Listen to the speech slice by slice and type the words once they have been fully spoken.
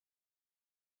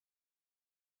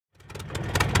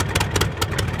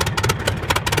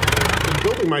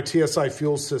building my TSI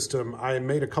fuel system, I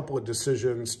made a couple of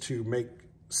decisions to make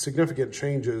significant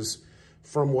changes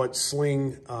from what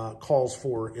Sling calls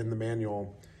for in the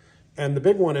manual. And the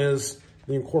big one is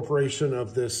the incorporation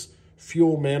of this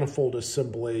fuel manifold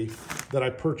assembly that I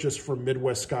purchased from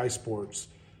Midwest Sky Sports.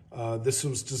 This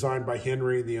was designed by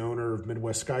Henry, the owner of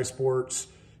Midwest Sky Sports.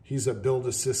 He's a build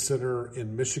assist center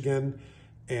in Michigan.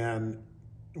 And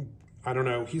I don't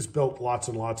know, he's built lots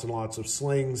and lots and lots of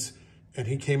slings. And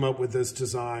he came up with this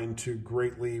design to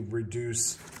greatly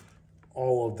reduce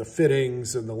all of the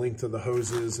fittings and the length of the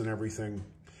hoses and everything.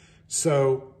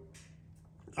 So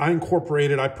I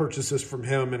purchased this from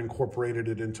him and incorporated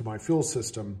it into my fuel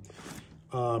system.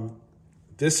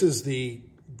 This is the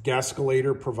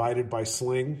gascolator provided by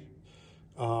Sling.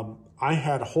 I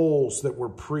had holes that were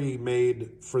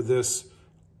pre-made for this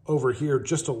over here,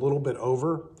 just a little bit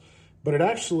over, but it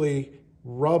actually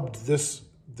rubbed this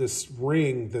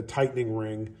ring, the tightening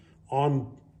ring,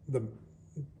 on the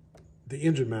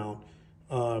engine mount.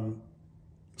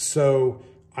 So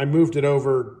I moved it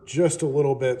over just a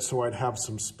little bit so I'd have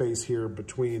some space here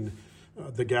between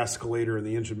the gascolator and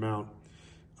the engine mount.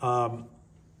 And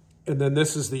then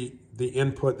this is the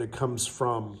input that comes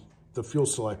from the fuel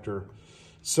selector.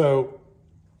 So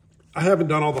I haven't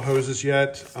done all the hoses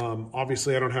yet.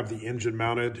 Obviously I don't have the engine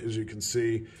mounted, as you can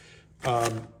see.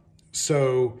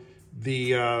 So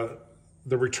the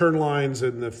return lines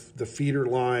and the feeder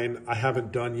line I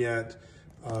haven't done yet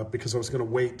because I was going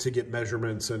to wait to get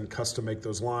measurements and custom make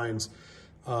those lines.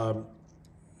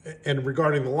 And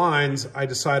regarding the lines, I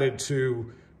decided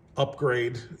to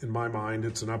upgrade, in my mind,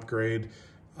 it's an upgrade,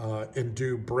 and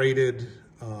do braided,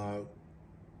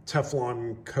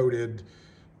 Teflon coated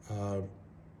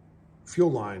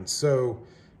fuel lines. So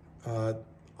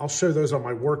I'll show those on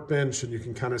my workbench, and you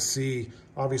can kind of see,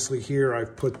 obviously here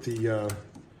I've put the,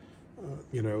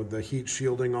 the heat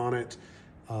shielding on it.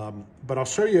 But I'll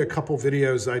show you a couple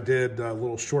videos I did,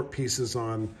 little short pieces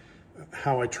on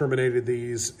how I terminated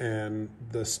these and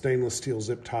the stainless steel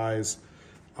zip ties,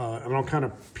 and I'll kind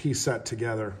of piece that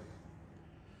together.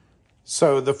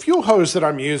 So the fuel hose that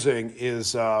I'm using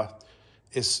is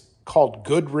called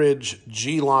Goodridge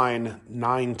G-Line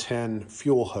 910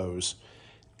 fuel hose,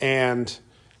 and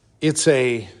it's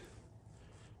a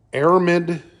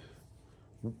Aramid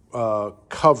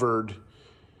covered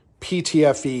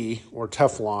PTFE or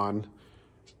Teflon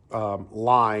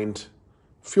lined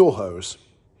fuel hose.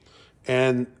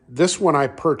 And this one I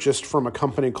purchased from a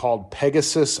company called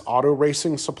Pegasus Auto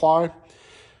Racing Supply.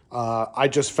 I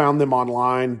just found them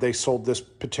online. They sold this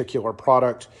particular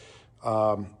product,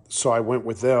 so I went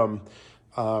with them.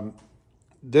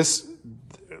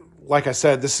 Like I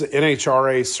said, this is an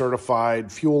NHRA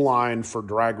certified fuel line for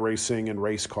drag racing and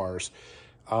race cars.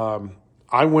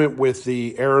 I went with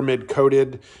the Aramid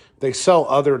coated. They sell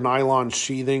other nylon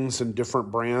sheathings in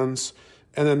different brands.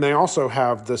 And then they also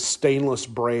have the stainless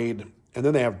braid, and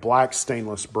then they have black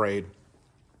stainless braid.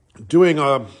 Doing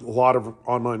a lot of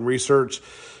online research,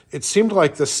 it seemed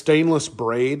like the stainless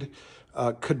braid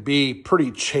could be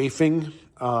pretty chafing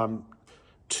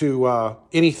to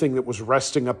anything that was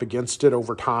resting up against it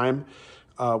over time.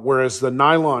 Whereas the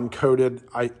nylon coated,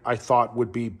 I thought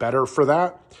would be better for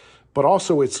that. But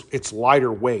also it's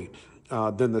lighter weight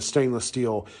than the stainless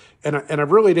steel. And I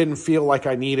really didn't feel like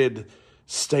I needed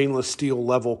stainless steel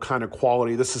level kind of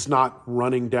quality. This is not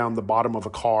running down the bottom of a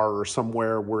car or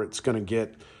somewhere where it's going to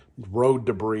get road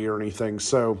debris or anything.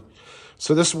 So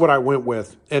this is what I went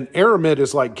with. And Aramid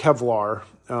is like Kevlar.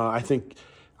 I think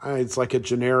it's like a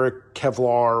generic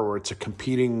Kevlar, or it's a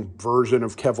competing version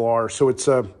of Kevlar. So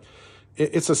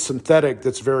it's a synthetic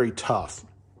that's very tough.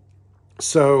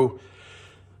 So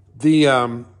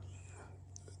the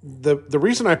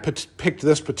reason I picked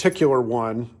this particular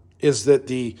one is that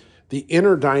the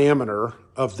inner diameter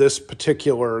of this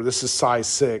is size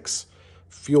 6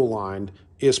 fuel line,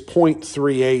 is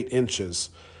 0.38 inches.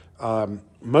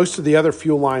 Most of the other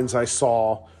fuel lines I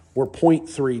saw were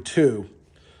 0.32.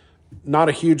 Not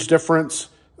a huge difference,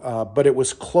 but it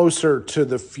was closer to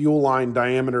the fuel line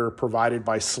diameter provided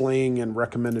by Sling and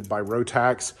recommended by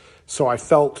Rotax. So I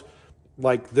felt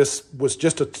like this was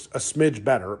just a smidge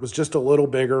better. It was just a little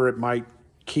bigger. It might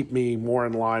keep me more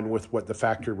in line with what the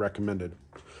factory recommended.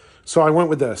 So I went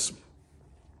with this.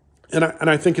 And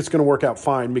I think it's going to work out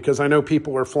fine, because I know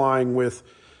people are flying with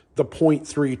the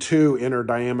 0.32 inner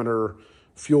diameter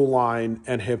fuel line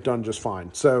and have done just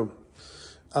fine. So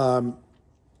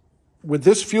with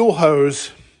this fuel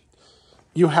hose,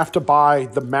 you have to buy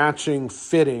the matching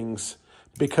fittings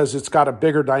because it's got a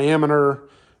bigger diameter.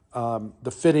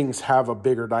 The fittings have a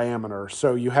bigger diameter,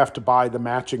 so you have to buy the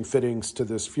matching fittings to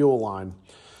this fuel line.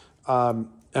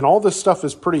 And all this stuff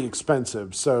is pretty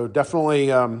expensive. So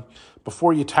definitely,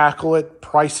 before you tackle it,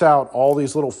 price out all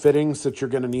these little fittings that you're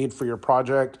going to need for your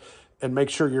project and make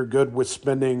sure you're good with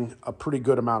spending a pretty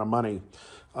good amount of money.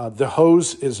 The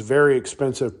hose is very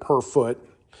expensive per foot.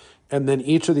 And then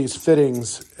each of these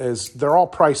fittings they're all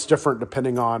priced different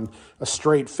depending on a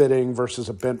straight fitting versus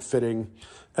a bent fitting,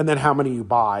 and then how many you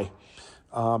buy.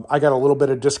 I got a little bit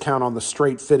of discount on the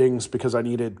straight fittings because I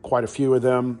needed quite a few of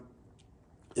them.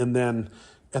 And then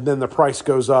the price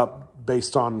goes up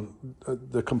based on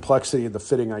the complexity of the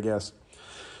fitting, I guess.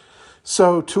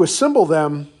 So to assemble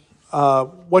them,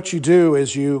 what you do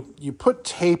is you put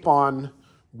tape on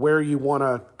where you want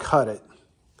to cut it.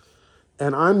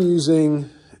 And I'm using,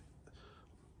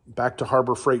 back to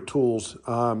Harbor Freight Tools,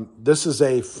 this is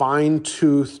a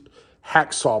fine-toothed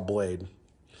hacksaw blade.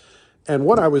 And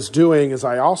what I was doing is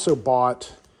I also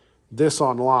bought this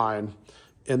online.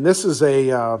 And this is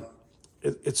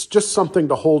it's just something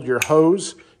to hold your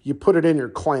hose. You put it in your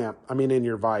in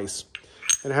your vise.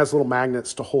 And it has little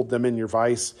magnets to hold them in your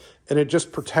vise. And it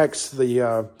just protects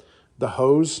the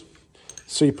hose.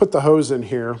 So you put the hose in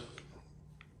here.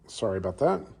 Sorry about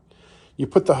that. You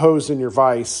put the hose in your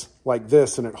vise like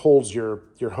this, and it holds your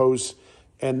hose.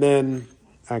 And then,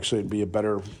 actually, it'd be a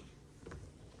better,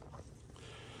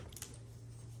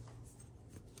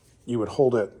 you would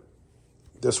hold it,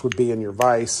 this would be in your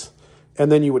vise.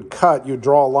 And then you would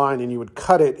draw a line, and you would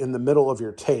cut it in the middle of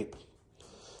your tape.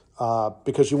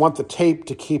 Because you want the tape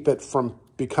to keep it from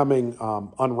becoming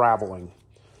unraveling.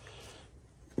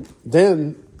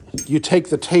 Then you take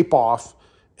the tape off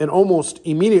and almost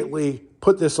immediately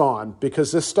put this on,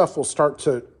 because this stuff will start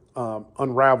to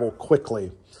unravel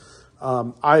quickly.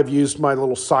 I've used my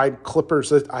little side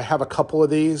clippers. I have a couple of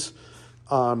these.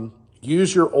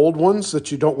 Use your old ones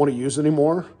that you don't want to use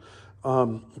anymore,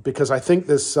 because I think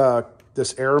this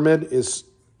Aramid is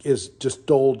just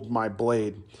dulled my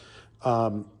blade.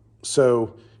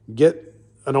 So get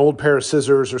an old pair of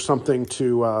scissors or something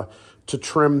to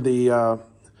trim the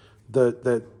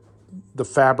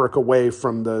fabric away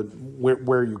from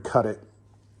where you cut it.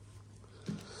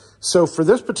 So for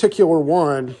this particular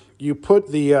one, you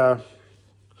put this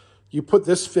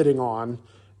fitting on,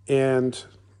 and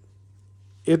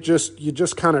you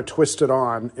just kind of twist it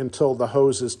on until the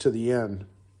hose is to the end.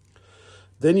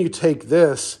 Then you take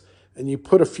this and you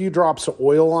put a few drops of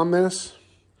oil on this,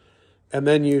 and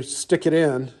then you stick it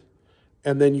in,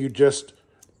 and then you just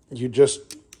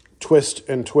twist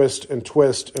and twist and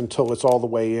twist until it's all the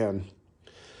way in.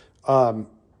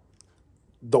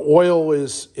 The oil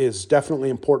is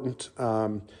definitely important.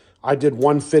 I did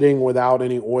one fitting without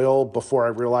any oil before I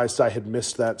realized I had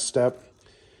missed that step.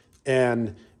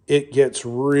 And it gets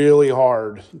really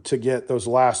hard to get those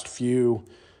last few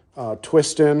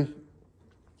twists in.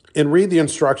 And read the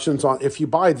instructions on, if you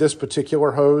buy this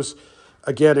particular hose,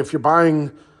 again, if you're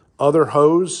buying other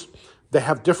hose, they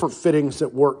have different fittings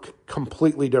that work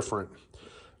completely different.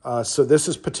 So this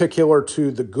is particular to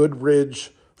the Goodridge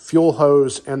fuel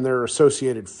hose and their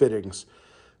associated fittings.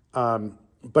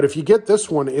 But if you get this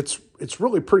one, it's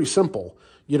really pretty simple.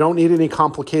 You don't need any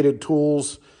complicated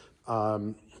tools.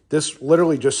 This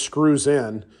literally just screws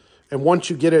in. And once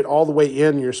you get it all the way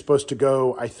in, you're supposed to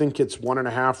go, I think it's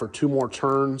 1.5 or 2 more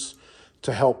turns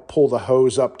to help pull the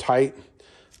hose up tight.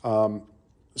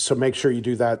 So make sure you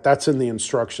do that. That's in the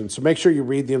instructions. So make sure you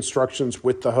read the instructions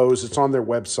with the hose. It's on their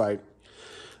website.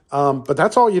 But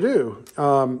that's all you do.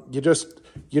 You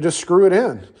just screw it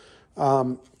in.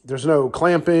 There's no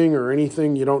clamping or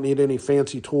anything. You don't need any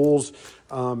fancy tools.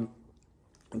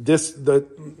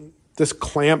 This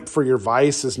clamp for your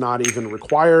vise is not even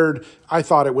required. I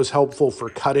thought it was helpful for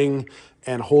cutting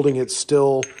and holding it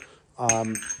still.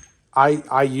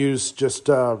 I use just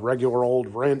a regular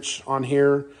old wrench on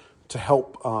here to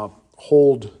help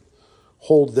hold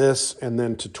this, and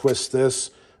then to twist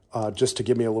this, just to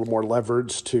give me a little more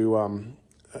leverage to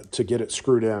get it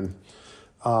screwed in.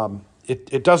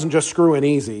 It doesn't just screw in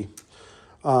easy.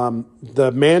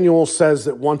 The manual says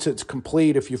that once it's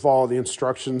complete, if you follow the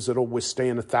instructions, it'll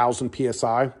withstand 1,000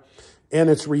 PSI, and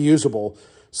it's reusable.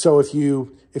 So if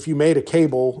you made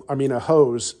a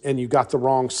hose, and you got the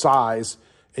wrong size,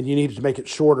 and you needed to make it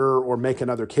shorter or make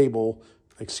another cable,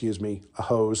 a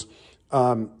hose,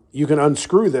 you can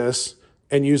unscrew this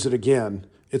and use it again.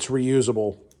 It's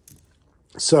reusable.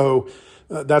 So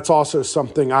that's also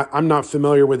something I'm not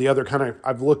familiar with the other kind of,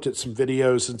 I've looked at some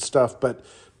videos and stuff, but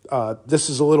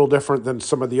this is a little different than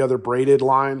some of the other braided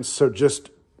lines. So just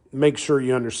make sure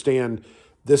you understand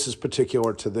this is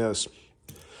particular to this.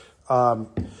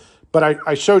 But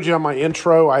I showed you on my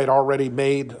intro, I had already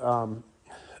made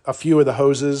a few of the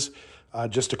hoses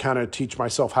just to kind of teach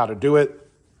myself how to do it.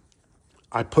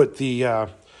 I put the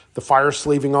fire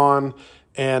sleeving on,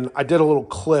 and I did a little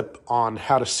clip on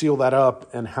how to seal that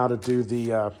up and how to do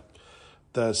the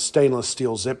stainless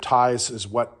steel zip ties is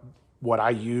what I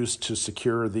use to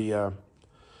secure the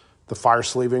fire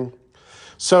sleeving.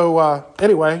 So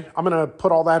anyway, I'm going to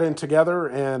put all that in together,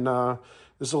 and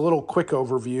this is a little quick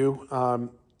overview.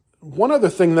 One other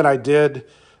thing that I did,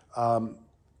 let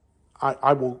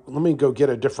me go get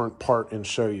a different part and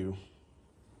show you.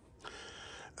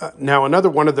 Now, another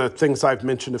one of the things I've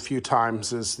mentioned a few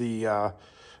times is the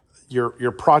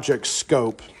your project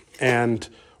scope and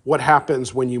what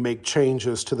happens when you make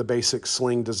changes to the basic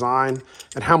sling design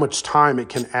and how much time it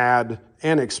can add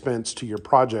and expense to your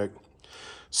project.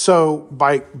 So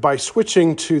by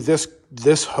switching to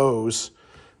this hose,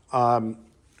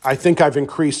 I think I've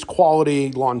increased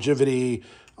quality, longevity,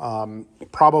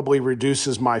 probably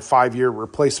reduces my 5-year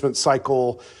replacement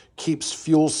cycle, keeps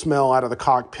fuel smell out of the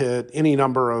cockpit, any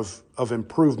number of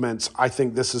improvements. I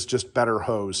think this is just better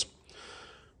hose.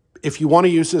 If you want to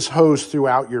use this hose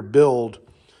throughout your build,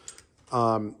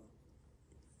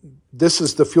 this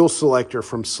is the fuel selector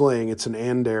from Sling. It's an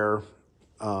Andair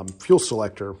fuel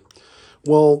selector.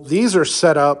 Well, these are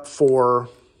set up for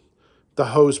the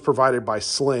hose provided by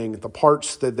Sling. The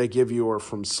parts that they give you are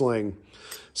from Sling.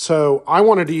 So I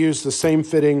wanted to use the same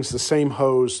fittings, the same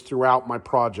hose throughout my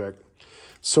project.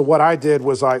 So what I did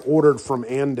was I ordered from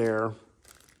Andair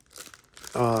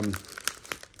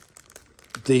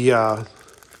the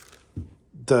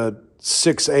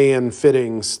 6AN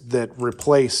fittings that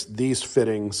replace these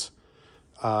fittings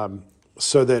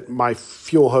so that my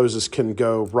fuel hoses can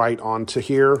go right onto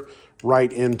here,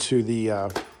 right into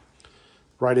the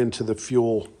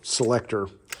fuel selector.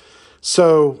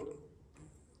 So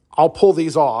I'll pull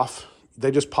these off.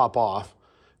 They just pop off,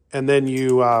 and then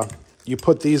you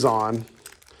put these on.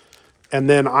 And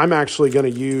then I'm actually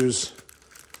going to use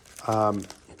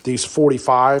these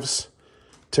 45s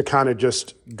to kind of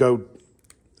just go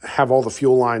have all the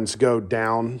fuel lines go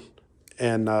down.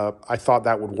 And I thought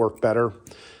that would work better.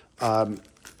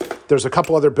 There's a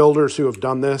couple other builders who have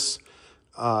done this.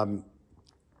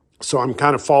 So I'm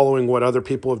kind of following what other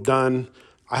people have done.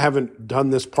 I haven't done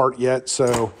this part yet,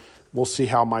 so we'll see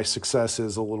how my success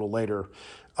is a little later.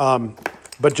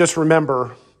 But just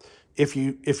remember, if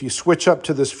you switch up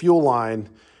to this fuel line,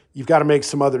 you've got to make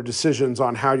some other decisions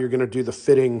on how you're going to do the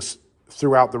fittings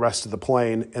throughout the rest of the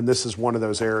plane, and this is one of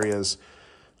those areas.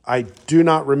 I do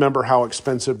not remember how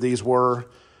expensive these were.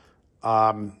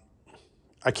 I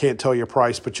can't tell you a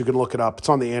price, but you can look it up. It's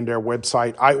on the Andair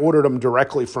website. I ordered them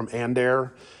directly from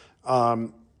Andair.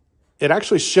 It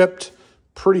actually shipped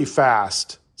pretty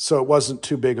fast, so it wasn't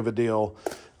too big of a deal.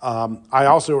 I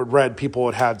also had read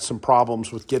people had some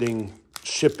problems with getting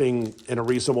shipping in a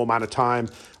reasonable amount of time.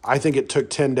 I think it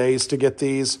took 10 days to get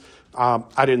these.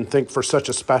 I didn't think for such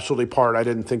a specialty part, I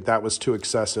didn't think that was too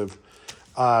excessive.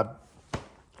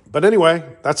 But anyway,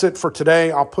 that's it for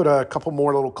today. I'll put a couple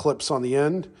more little clips on the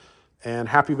end, and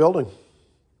happy building.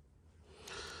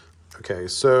 Okay,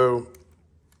 so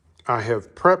I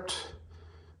have prepped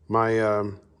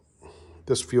my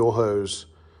this fuel hose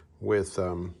with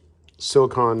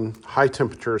high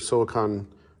temperature silicone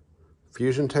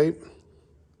fusion tape.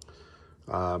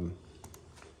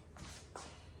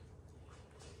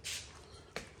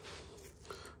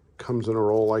 Comes in a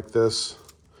roll like this.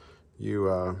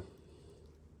 You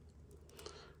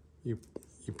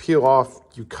peel off,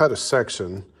 you cut a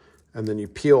section, and then you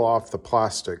peel off the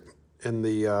plastic. And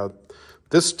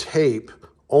this tape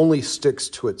only sticks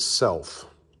to itself.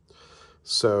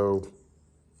 So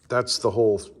that's the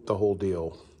whole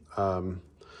deal.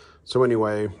 So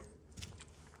anyway,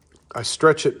 I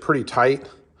stretch it pretty tight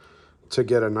to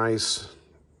get a nice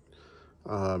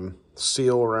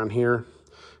seal around here.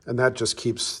 And that just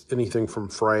keeps anything from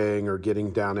fraying or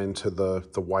getting down into the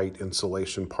white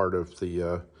insulation part of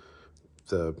the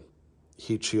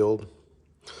heat shield.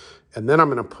 And then I'm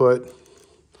going to put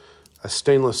a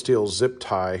stainless steel zip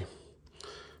tie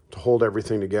to hold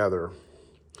everything together.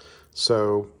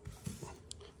 So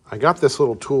I got this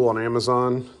little tool on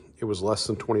Amazon. It was less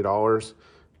than $20,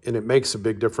 and it makes a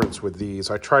big difference with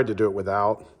these. I tried to do it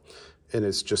without, and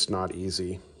it's just not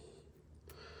easy.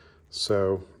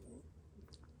 So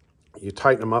you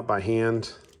tighten them up by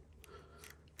hand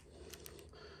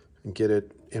and get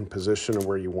it in position of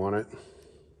where you want it.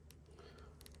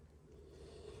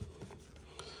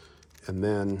 And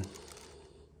then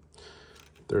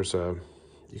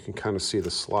you can kind of see the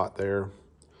slot there.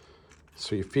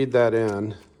 So you feed that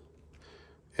in,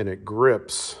 and it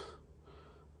grips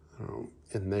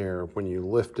in there. When you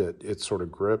lift it, it sort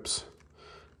of grips.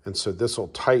 And so this will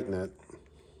tighten it.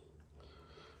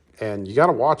 And you got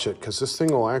to watch it because this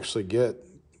thing will actually get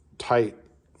tight,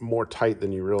 more tight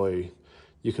than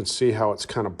you can see how it's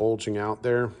kind of bulging out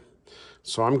there.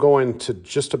 So I'm going to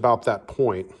just about that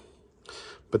point,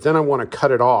 but then I want to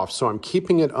cut it off. So I'm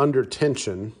keeping it under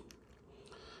tension,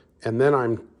 and then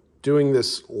I'm doing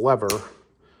this lever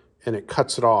and it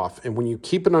cuts it off. And when you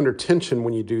keep it under tension,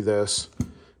 when you do this,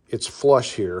 it's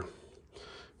flush here.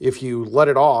 If you let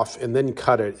it off and then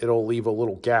cut it, it'll leave a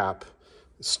little gap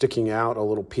sticking out, a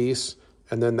little piece,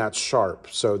 and then that's sharp.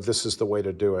 So this is the way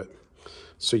to do it.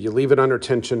 So you leave it under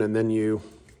tension, and then you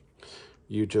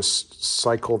just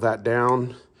cycle that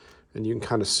down, and you can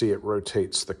kind of see it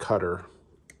rotates the cutter,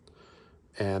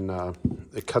 and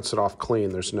it cuts it off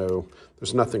clean. There's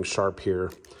nothing sharp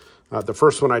here. The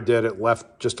first one I did, it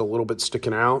left just a little bit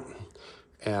sticking out,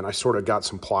 and I sort of got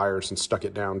some pliers and stuck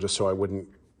it down just so I wouldn't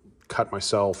cut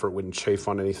myself or it wouldn't chafe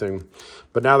on anything.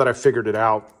 But now that I figured it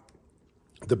out,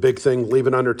 the big thing, leave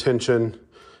it under tension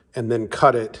and then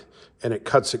cut it, and it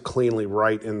cuts it cleanly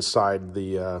right inside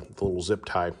the little zip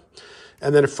tie.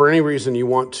 And then if for any reason you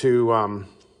want to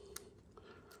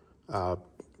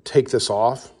take this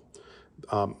off,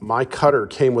 my cutter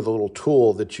came with a little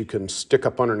tool that you can stick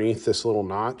up underneath this little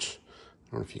notch.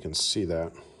 I don't know if you can see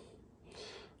that.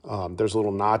 There's a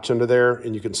little notch under there,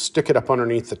 and you can stick it up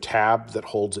underneath the tab that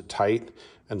holds it tight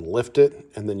and lift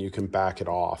it, and then you can back it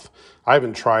off. I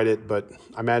haven't tried it, but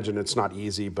I imagine it's not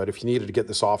easy. But if you needed to get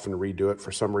this off and redo it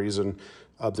for some reason,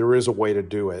 there is a way to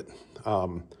do it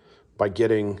by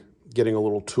getting a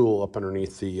little tool up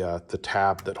underneath the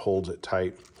tab that holds it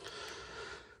tight.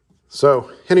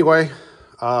 So anyway,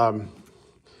 I'll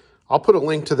put a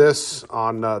link to this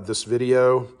on this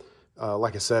video.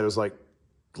 Like I said, it was like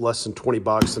less than 20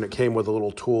 bucks, and it came with a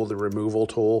little tool, the removal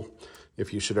tool,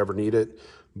 if you should ever need it.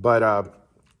 But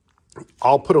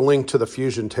I'll put a link to the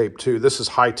fusion tape too. This is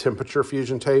high temperature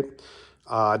fusion tape.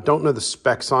 I don't know the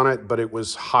specs on it, but it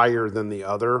was higher than the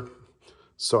other,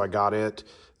 so I got it.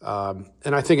 And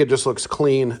I think it just looks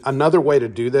clean. Another way to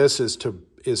do this is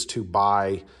to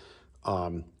buy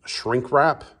shrink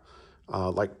wrap,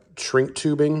 like shrink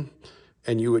tubing,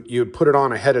 and you would put it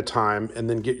on ahead of time and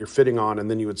then get your fitting on,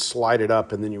 and then you would slide it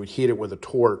up, and then you would heat it with a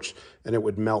torch and it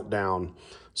would melt down.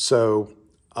 So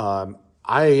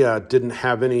I didn't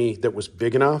have any that was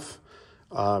big enough,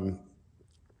 and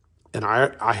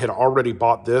I had already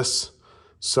bought this,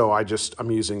 so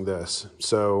I'm using this.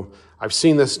 So I've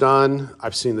seen this done.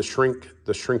 I've seen the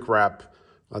shrink wrap,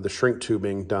 the shrink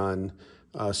tubing done.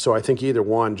 So I think either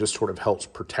one just sort of helps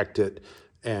protect it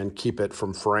and keep it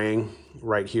from fraying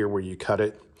right here where you cut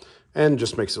it, and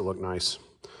just makes it look nice.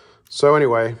 So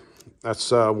anyway,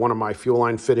 that's one of my fuel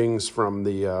line fittings from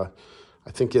the,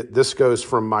 I think this goes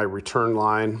from my return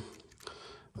line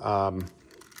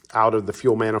out of the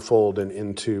fuel manifold and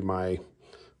into my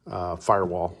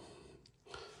firewall.